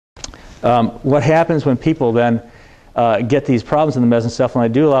What happens when people then get these problems in the mesencephalon?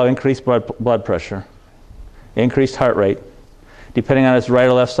 They do allow increased blood pressure, increased heart rate. Depending on its right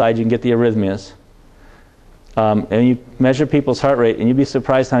or left side, you can get the arrhythmias. And you measure people's heart rate, and you'd be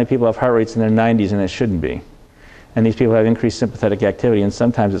surprised how many people have heart rates in their 90s, and it shouldn't be. And these people have increased sympathetic activity, and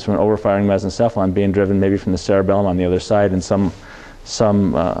sometimes it's from an overfiring mesencephalon being driven maybe from the cerebellum on the other side, and some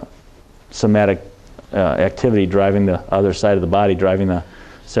somatic activity driving the other side of the body, driving the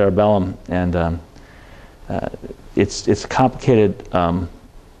cerebellum. And it's a complicated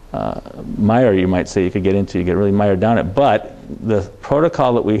mire, you might say, you could get into. You get really mired down it. But the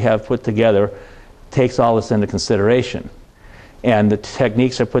protocol that we have put together takes all this into consideration. And the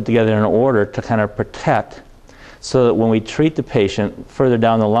techniques are put together in order to kind of protect, so that when we treat the patient further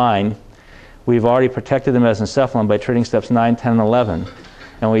down the line, we've already protected the mesencephalon by treating steps 9, 10, and 11.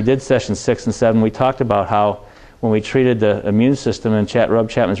 And when we did sessions 6 and 7, we talked about how when we treated the immune system and rubbed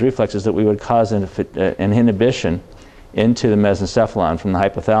Chapman's reflexes, that we would cause an inhibition into the mesencephalon from the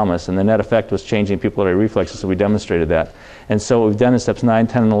hypothalamus, and the net effect was changing pupillary reflexes, so we demonstrated that. And so what we've done in steps 9,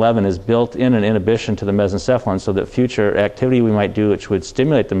 10, and 11 is built in an inhibition to the mesencephalon, so that future activity we might do which would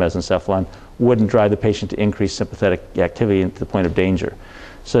stimulate the mesencephalon wouldn't drive the patient to increase sympathetic activity to the point of danger.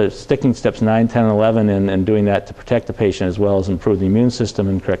 So sticking steps 9, 10, and 11 in, and doing that to protect the patient as well as improve the immune system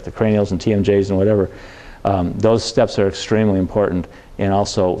and correct the cranials and TMJs and whatever, those steps are extremely important, and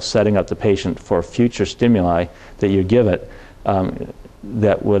also setting up the patient for future stimuli that you give it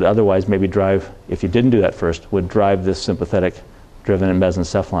that would otherwise maybe drive, if you didn't do that first, would drive this sympathetic driven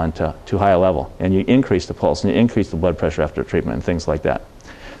mesencephalon to too high a level. And you increase the pulse and you increase the blood pressure after treatment and things like that.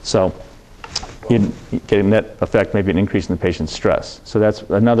 So you get a net effect, maybe an increase in the patient's stress. So that's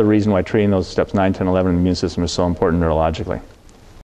another reason why treating those steps 9, 10, 11 in the immune system is so important neurologically.